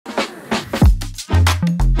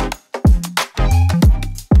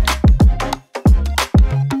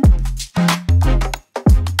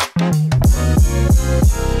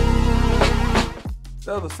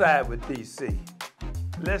Other side with DC.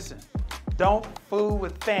 Listen, don't fool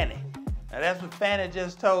with Fannie. Now that's what Fannie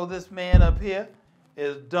just told this man up here,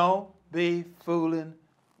 is don't be fooling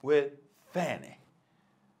with Fannie.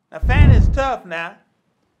 Now Fannie's tough now.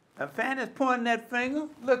 Now Fannie's pointing that finger.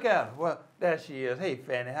 Look at her. Well, there she is. Hey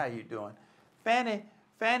Fannie, how you doing? Fannie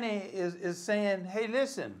is saying, hey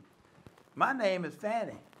listen, my name is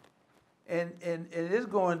Fannie. And it's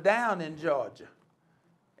going down in Georgia.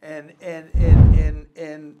 And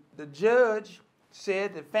the judge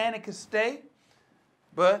said that Fannie could stay,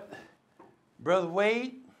 but Brother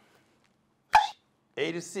Wade,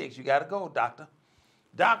 86, you got to go, doctor.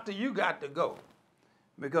 Doctor, you got to go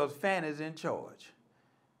because Fannie's in charge.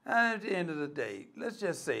 And at the end of the day, let's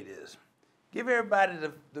just say this. Give everybody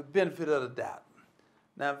the benefit of the doubt.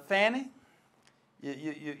 Now, Fannie,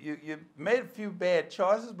 you made a few bad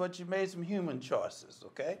choices, but you made some human choices,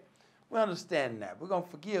 okay? We understand that. We're going to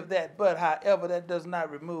forgive that. But, however, that does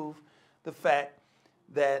not remove the fact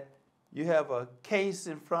that you have a case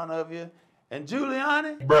in front of you. And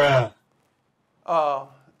Giuliani,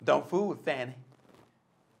 don't fool with Fannie.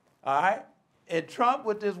 All right? And Trump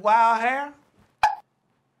with this wild hair,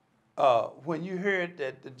 when you heard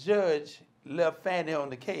that the judge left Fannie on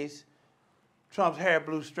the case, Trump's hair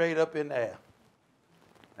blew straight up in the air.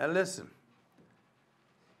 Now, listen.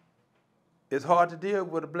 It's hard to deal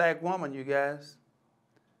with a black woman, you guys.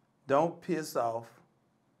 Don't piss off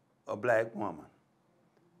a black woman,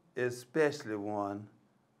 especially one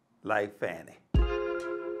like Fannie.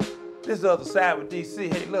 This is the other side with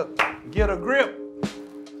DC. Hey, look, get a grip.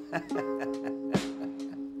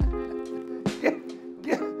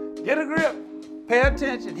 get a grip. Pay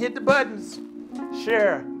attention, hit the buttons,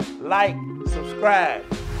 share, like, subscribe.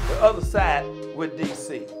 The other side with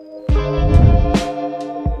DC.